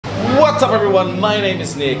What's up everyone, my name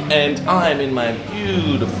is Nick and I'm in my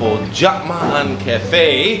beautiful Jak Ma'an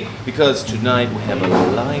cafe because tonight we have a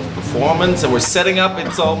live performance and we're setting up,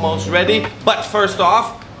 it's almost ready. But first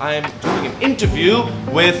off, I'm doing an interview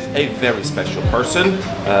with a very special person,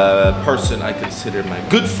 a person I consider my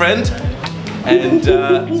good friend. And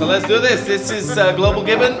so let's do this. This is Global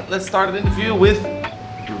Gibbon. Let's start an interview with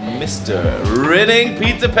Mr. Rining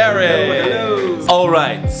Peter Paris. Hello.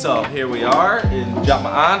 Alright, so here we are in Jak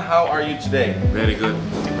Ma'an. How are you today? Very good.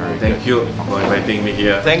 Thank you for inviting me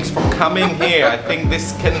here. Thanks for coming here. I think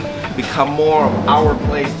this can become more of our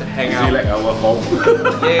place to hang out. Like our home.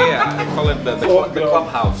 Yeah, I call it the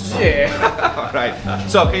clubhouse. Yeah. Alright,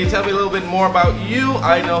 so can you tell me a little bit more about you?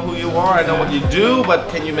 I know who you are, I know what you do, but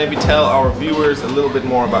can you maybe tell our viewers a little bit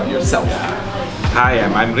more about yourself? Hi,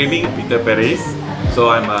 I'm Rining Peter Paris. So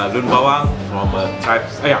I'm Lun Bawang from a tribe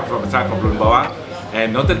of Lun Bawang,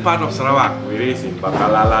 and northern part of Sarawak. We raised in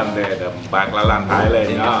Bat'a there, the Bat'a Highlands.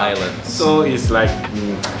 In the Highlands. So it's like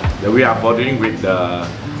we are bordering with the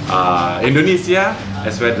Indonesia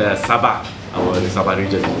as well as Sabah, our Sabah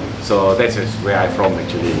region. So that's where I'm from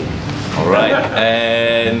actually. Alright,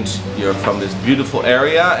 and you're from this beautiful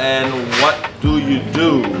area, and what do you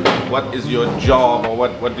do? What is your job, or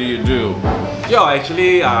what do you do?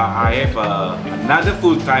 Actually, I have another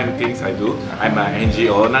full-time things I do. I'm an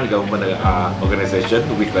NGO, non-government organization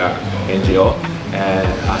with the NGO, and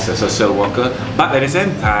as a social worker. But at the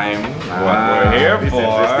same time, what we're here for,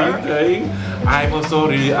 interesting thing, I'm also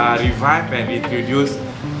revive and introduce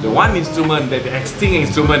the one instrument, that the extinct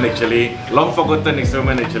instrument actually, long forgotten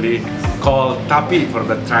instrument actually, called Tapi from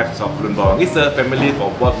the tribes of Lun Bawang. It's a family for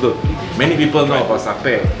Bat'a Uduh. Many people know about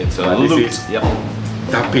Sape. It's a lute. Yep.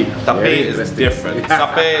 Tapi. Tapi is different.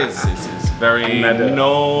 Sape is very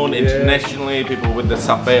known internationally. People with the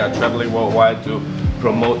Sape are traveling worldwide to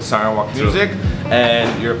promote Sarawak music.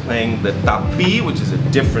 And you're playing the Tapi, which is a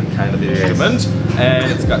different kind of instrument.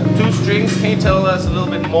 And it's got 2 strings. Can you tell us a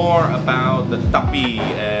little bit more about the Tapi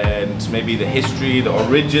and maybe the history, the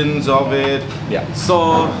origins of it? Yeah.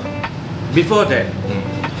 So, before that,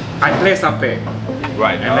 I play Sape.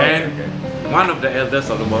 Right. And then one of the elders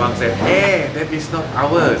of Lun Bawang said, "Hey, that is not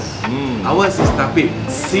ours. Ours is Tapi."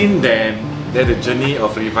 Since then, there's a journey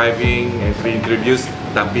of reviving and reintroduce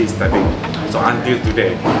Tapi starting. So until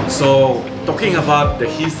today. So talking about the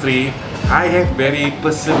history, I have very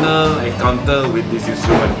personal encounter with this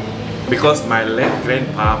instrument because my late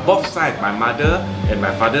grandpa, both sides, my mother and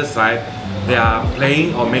my father's side, they are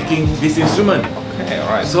playing or making this instrument. Okay,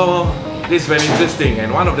 alright. So this is very interesting,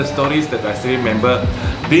 and one of the stories that I still remember,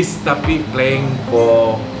 this Tapi playing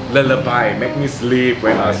for lullaby, make me sleep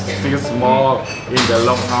when I was still small in the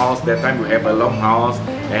long house. That time we have a long house,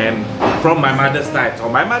 and from my mother's side. So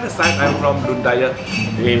my mother's side, I'm from Lundaya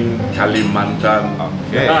in Kalimantan,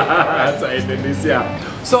 so Indonesia.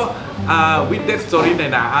 So with that story,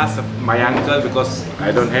 then I asked my uncle, because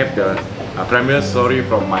I don't have the primary story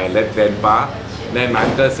from my late grandpa. Then my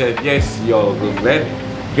uncle said, yes, your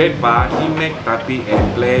grandpa, he make Tapi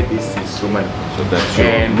and play this instrument. So that's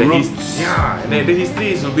your roots. And then the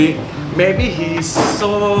history will be, maybe he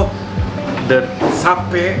saw the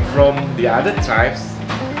Sape from the other tribes.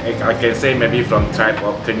 I can say maybe from tribe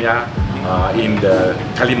of Kenya in the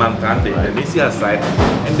Kalimantan, the Indonesia side,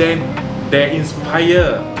 and then they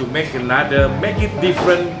inspire to make it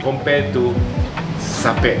different compared to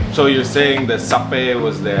Sape. So you're saying that Sape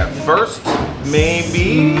was there first,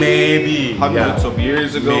 maybe hundreds of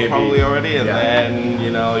years ago, probably already, and then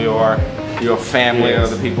your family or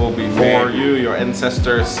the people before you, your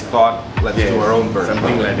ancestors thought, let's do our own version,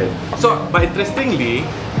 something like that. So, but interestingly,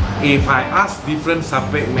 if I ask different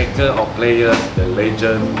Sape maker or players, the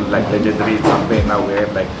legendary Sape now we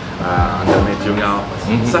have like under Matthew now,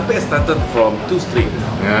 Sape started from 2 strings.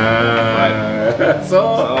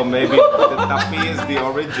 So maybe the Tapi is the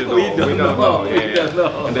original. We don't know.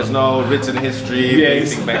 And there's no written history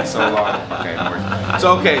dating back so long. Okay,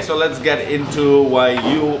 of course. So let's get into why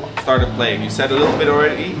you started playing. You said a little bit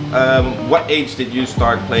already. What age did you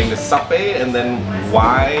start playing the Sape, and then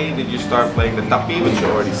why did you start playing the Tapi, which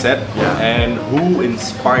you already said? And who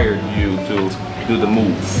inspired you to do the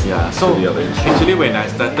move? So actually when I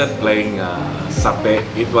started playing Sape,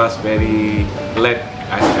 it was very late.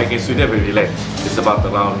 I can say that very late. It's about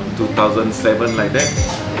around 2007 like that,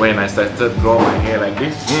 when I started grow my hair like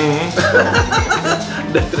this.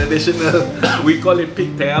 The traditional, we call it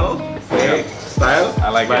pigtail. style. I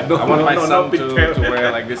like but it. I want my son pigtail. to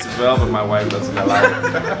wear like this as well, but my wife doesn't allow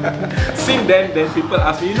it. Since then people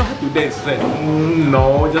ask me, you know how to dance? I said,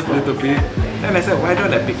 no, just a little bit. Then I said, why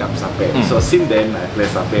don't I pick up Sape? So since then I play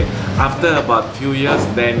Sape. After about few years,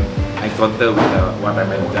 then I encountered with what I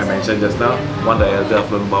mentioned just now. One of the elder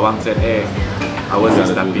of Lun Bawang said, hey, I was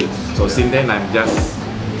in Tapi. So since then I'm just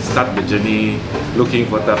start the journey looking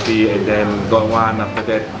for Tapi, and then got one after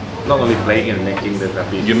that. Not only playing and making the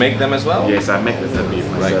Tapi. You make them as well? Yes, I make the Tapi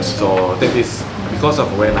myself. Right. So that is because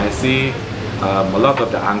of when I see a lot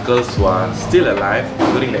of the uncles who are still alive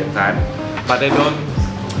during that time, but they don't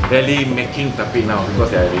really making Tapi now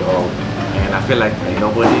because they are really old. And I feel like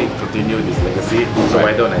nobody continue this legacy, so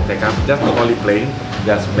why don't I take up, just not only playing,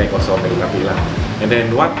 just also make Tapi lah. And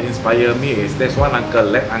then what inspired me is there's one uncle,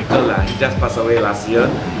 late uncle lah, he just passed away last year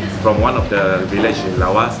from one of the village in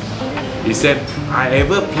Lawas. He said, I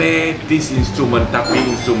ever play this instrument, Tapi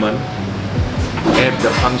instrument, at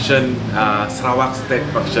the function, Sarawak State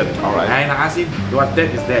function. Alright. And I asked him, what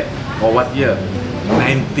date is that? Or what year?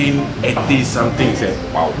 1980 something, said.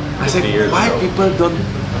 Wow. I said, why people don't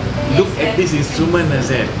look at this instrument? I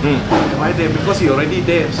said, why there? Because he already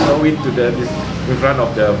there, show it to in front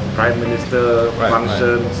of the Prime Minister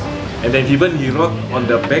functions. Right. And then even he wrote on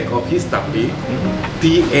the back of his Tapi,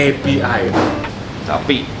 T-A-P-I.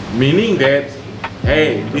 Tapi. Meaning that,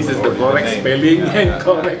 hey, this is the correct spelling and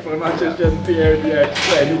correct pronunciation, T-A-P-I.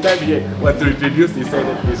 So anytime he want to introduce, he said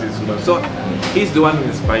that this is instrument. So he's the one who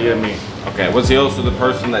inspired me. Okay, was he also the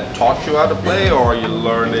person that taught you how to play, or you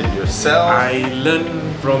learned it yourself? I learned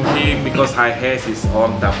from him because I had his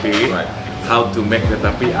own Tapi. Right. How to make the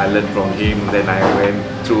Tapi, I learned from him. Then I went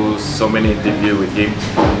through so many interviews with him.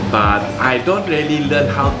 But I don't really learn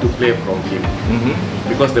how to play from him.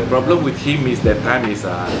 Because the problem with him is that time is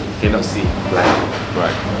cannot see blind.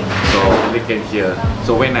 Right. So only can hear.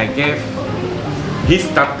 So when I gave his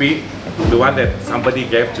Tapi, the one that somebody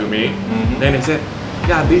gave to me, then he said,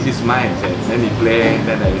 yeah, this is mine. Then he played,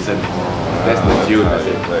 then I listened, that's the tune. I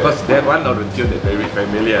said, because that one of the tune that's very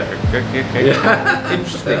familiar. Okay. Yeah.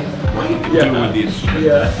 Interesting. What you can do with this.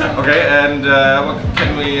 Yeah. Okay, and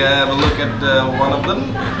can we have a look at one of them?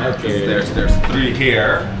 Okay. There's three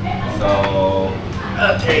here. So.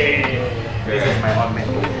 Okay. This is my own made.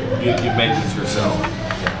 You made this yourself.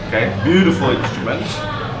 Okay. Beautiful instrument.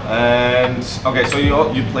 And okay, so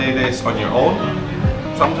you play this on your own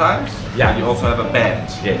sometimes? Yeah. And you also have a band.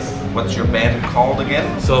 Yes. What's your band called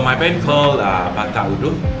again? So my band called Bat'a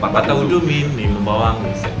Uduh. Bat'a Uduh means in Lun Bawang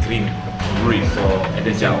is green. Green. So at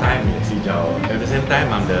the same time, at the same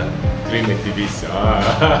time I'm the green activist.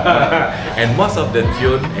 And most of the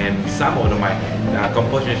tune and some of my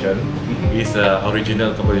composition is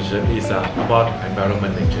original composition is about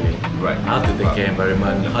environment actually. Right. How to take care of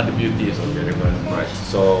environment, how the beauty is of the environment. Right.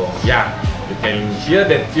 So yeah, you can hear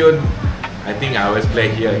that tune. I think I always play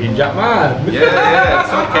here in Jak Ma'an. Yeah, it's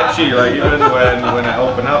so catchy. Like even when I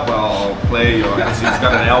open up, I'll play. He's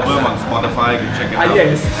got an album on Spotify. You can check it out.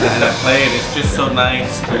 Yes. And I play it. It's just so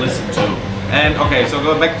nice to listen to. And okay, so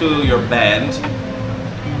going back to your band,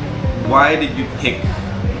 why did you pick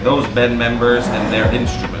those band members and their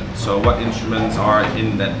instruments? So what instruments are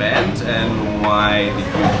in that band, and why did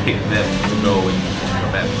you pick them to go into your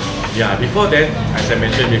band? Yeah, before that, as I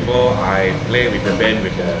mentioned before, I play with the band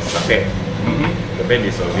with the Sape. The band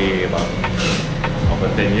is already about over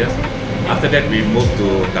 10 years. After that, we moved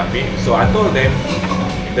to Tapi. So I told them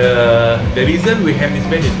the reason we have this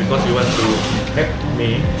band is because we want to help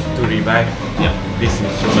me to revive these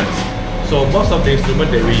instruments. So most of the instruments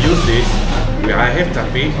that we use is I have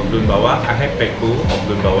Tapi of Lun Bawang, I have Peku of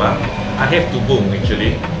Lun Bawang, I have Tubung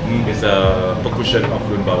actually. It's a percussion of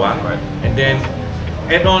Lun Bawang, and then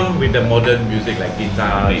add on with the modern music like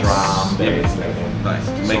guitar, drum, bass, like that. Nice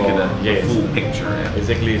to make it a full picture. Yeah.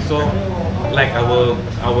 Exactly. So, like our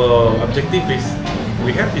objective is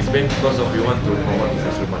we have this band because of we want to promote this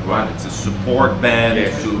instrument. Right. It's a support band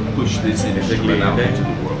to push this instrument out into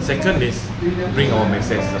the world. Second is bring our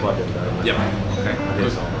message about the environment. Yep. Okay.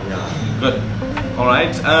 Good. Yeah. Good. All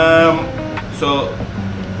right. So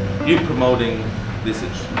you're promoting this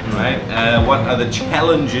instrument, right? What are the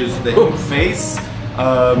challenges that you face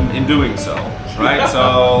in doing so, right?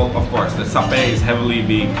 So, of course, the Sape is heavily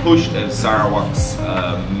being pushed as Sarawak's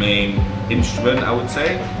main instrument, I would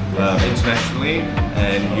say, internationally,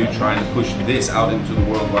 and you trying to push this out into the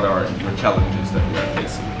world. What are your challenges that you are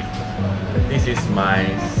facing? This is my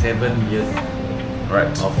 7 years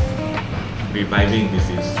of reviving this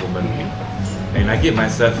instrument, and I give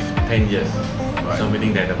myself 10 years. So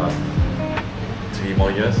meaning that about 3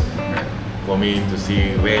 more years for me to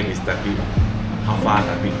see where this Tapi, how far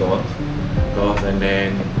Tapi goes, and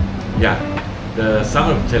then some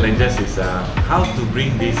of the challenges is how to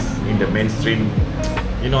bring this in the mainstream.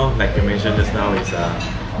 You know, like you mentioned just now, is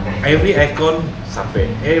every icon Sape,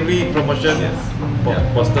 every promotion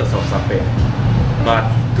posters of Sape. But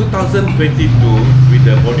 2022 with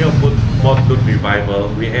the Borneo Lute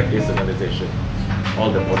revival, we have this organization.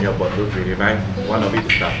 All the Borneo Lute we revive. One of it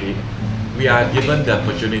is Tapi. We are given the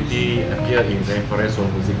opportunity appear in Rainforest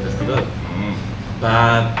World Music Festival.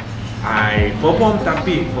 But I performed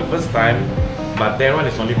Tapi for first time, but that one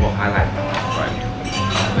is only for highlight. Right.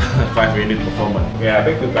 5-minute performance. Yeah,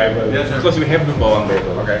 back to Bible. Yes, because we have Lun Bawang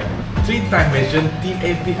Bible. Okay. 3 times mentioned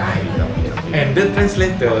TAPI. And the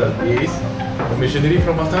translator is a missionary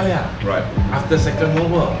from Australia. Right. After Second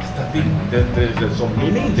World War, starting the so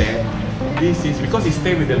meaning that this is because he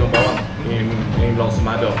stayed with the Lun Bawang in Long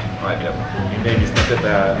Sumado. Right. Yep. And then he started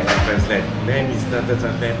translate. Then he started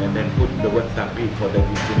translate and then put the word Tapi for the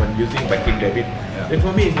instrument using by King David. Yeah. Then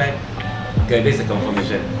for me it's like, okay, this is a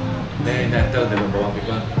confirmation. Then I tell the Lun Bawang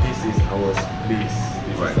people, this is ours, please.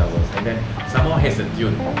 This is ours. And then someone has a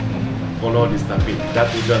tune. Follow this Tapi.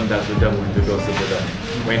 Bat'a Uduh,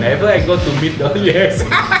 whenever I go to meet the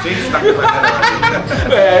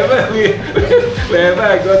whenever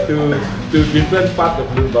I go to different part of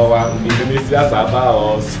Lun Bawang, Indonesia, Sabah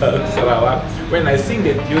or Sarawak, when I sing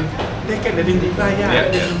that tune, they can identify,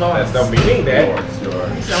 Lun Bawang. That's the meaning that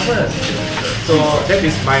it's ours. So that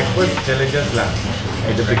is my first challenges lah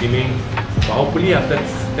at the beginning. But hopefully after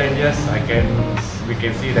 10 years, we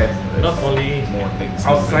can see that not only more things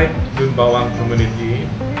outside Lun Bawang community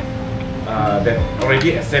that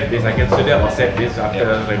already accept this, I can still accept this after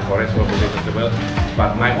Rainforest World Music Festival,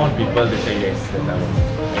 but my own people, they say yes, that I want.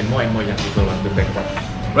 And more young people want to take part.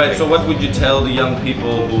 Right, so what would you tell the young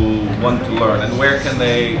people who want to learn, and where can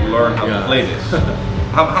they learn how to play this?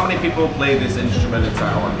 How many people play this instrument in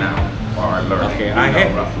Sarawak now, or are learning? Okay, I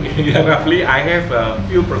have roughly I have a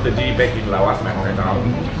few protege back in Lawas, my hometown,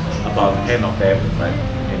 about 10 of them, right?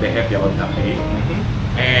 And they have their own Tapi.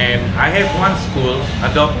 And I have one school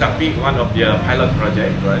adopt Tapi, one of their pilot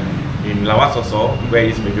project, right? In Lawas also, where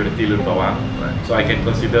is majority Lun Bawang. Right. So I can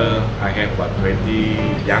consider I have about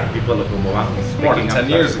 20 young people of Lun Bawang. More than 10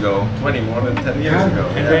 years ago. 20 more than 10 years ago.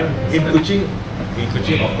 And then in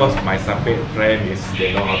Kuching, of course, my Sape friend is,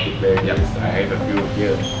 they know how to play this. I have a few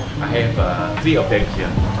here. I have 3 of them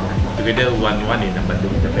here. Together, one in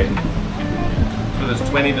Bandung, Japan. So there's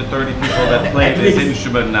 20 to 30 people that play this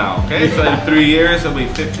instrument now. Okay, so in 3 years it'll be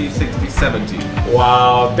 50, 60, 70.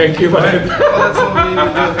 Wow, thank you for that. Well, that's what we need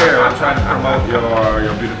to do here. I'm trying to promote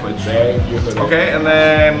your beautiful instrument. Thank you for that. Okay, and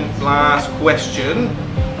then last question.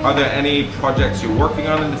 Are there any projects you're working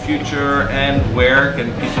on in the future, and where can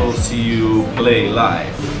people see you play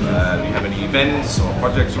live? Do you have any events or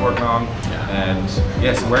projects you're working on? And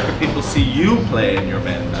yes, where can people see you play in your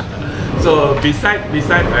band? So beside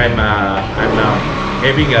I'm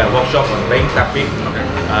having a workshop on playing Tapi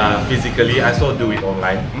physically. I also do it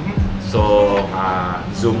online. So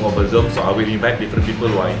Zoom over Zoom. So I will invite different people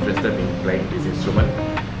who are interested in playing this instrument.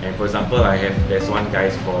 And for example, there's one guy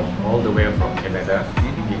from all the way from Canada.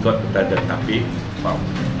 He got the Tapi,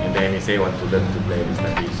 and then he said want to learn to play this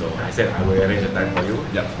Tapi. So I said I will arrange a time for you,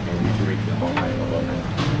 and we do it online.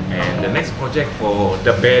 And the next project for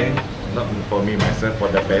the band, not for me myself, for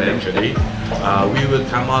the band actually, we will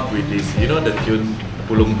come out with this. You know the tune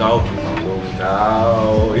Pulung Tau.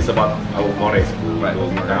 It's about our forest.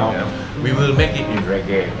 Pulung Tau. We will make it in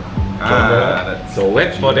reggae. So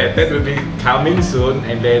wait for that. That will be coming soon,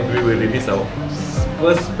 and then we will release our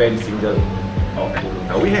first band single of Pulung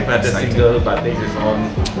Tau. We have other single, but this is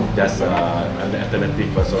on just an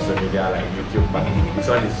alternative for social media like YouTube. But this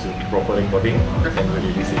one is proper recording, and we'll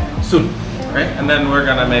release it soon. Okay, and then we're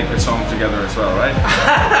gonna make a song together as well, right?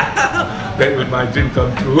 That would my dream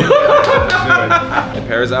come true. And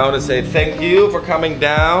Paris, I want to say thank you for coming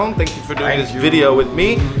down. Thank you for doing this video with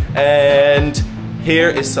me. And here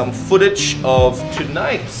is some footage of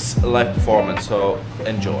tonight's live performance, so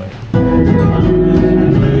enjoy.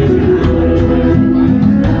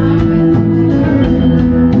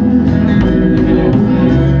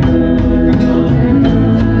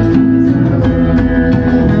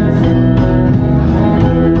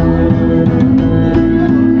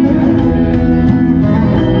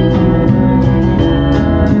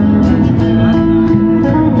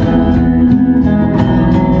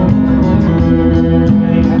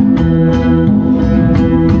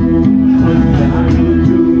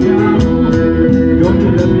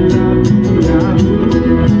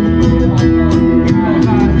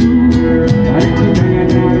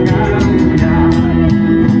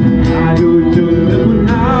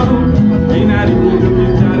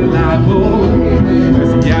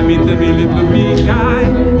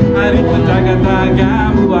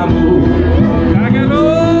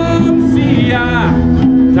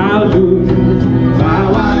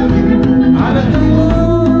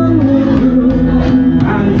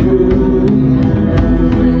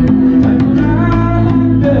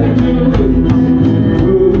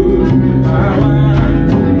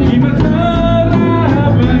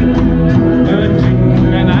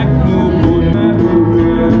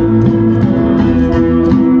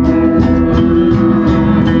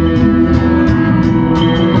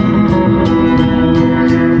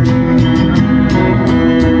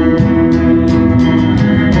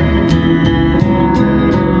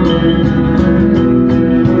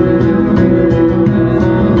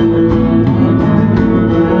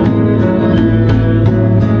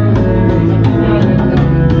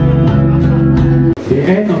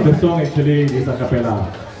 The song actually is a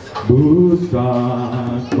cappella.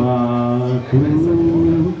 Busak baku,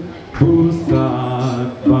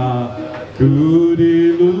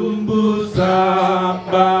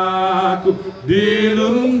 di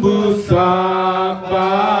lun busak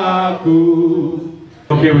baku.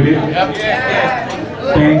 Okay with it? Yep.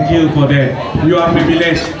 Thank you for that. You are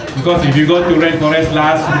privileged because if you go to Rainforest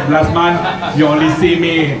last month, you only see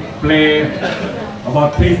me play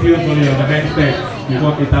about 3 tunes only on the main stage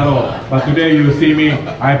before Kitaro. But today you see me,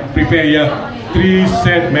 I prepare here 3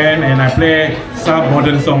 set, man, and I play some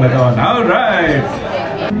modern song later on. Alright!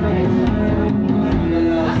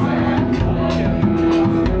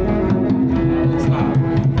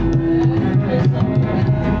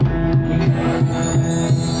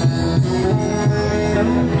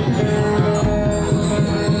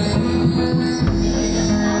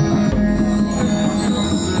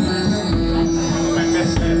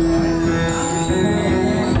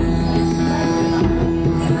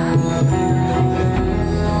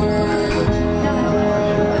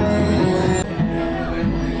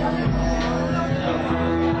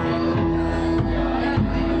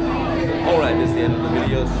 This is the end of the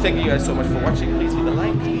video. Thank you guys so much for watching. Please leave a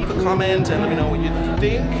like, leave a comment, and let me know what you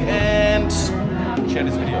think. And share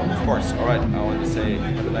this video, of course. Alright, I want to say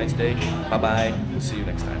have a nice day. Bye bye. We'll see you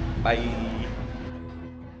next time. Bye.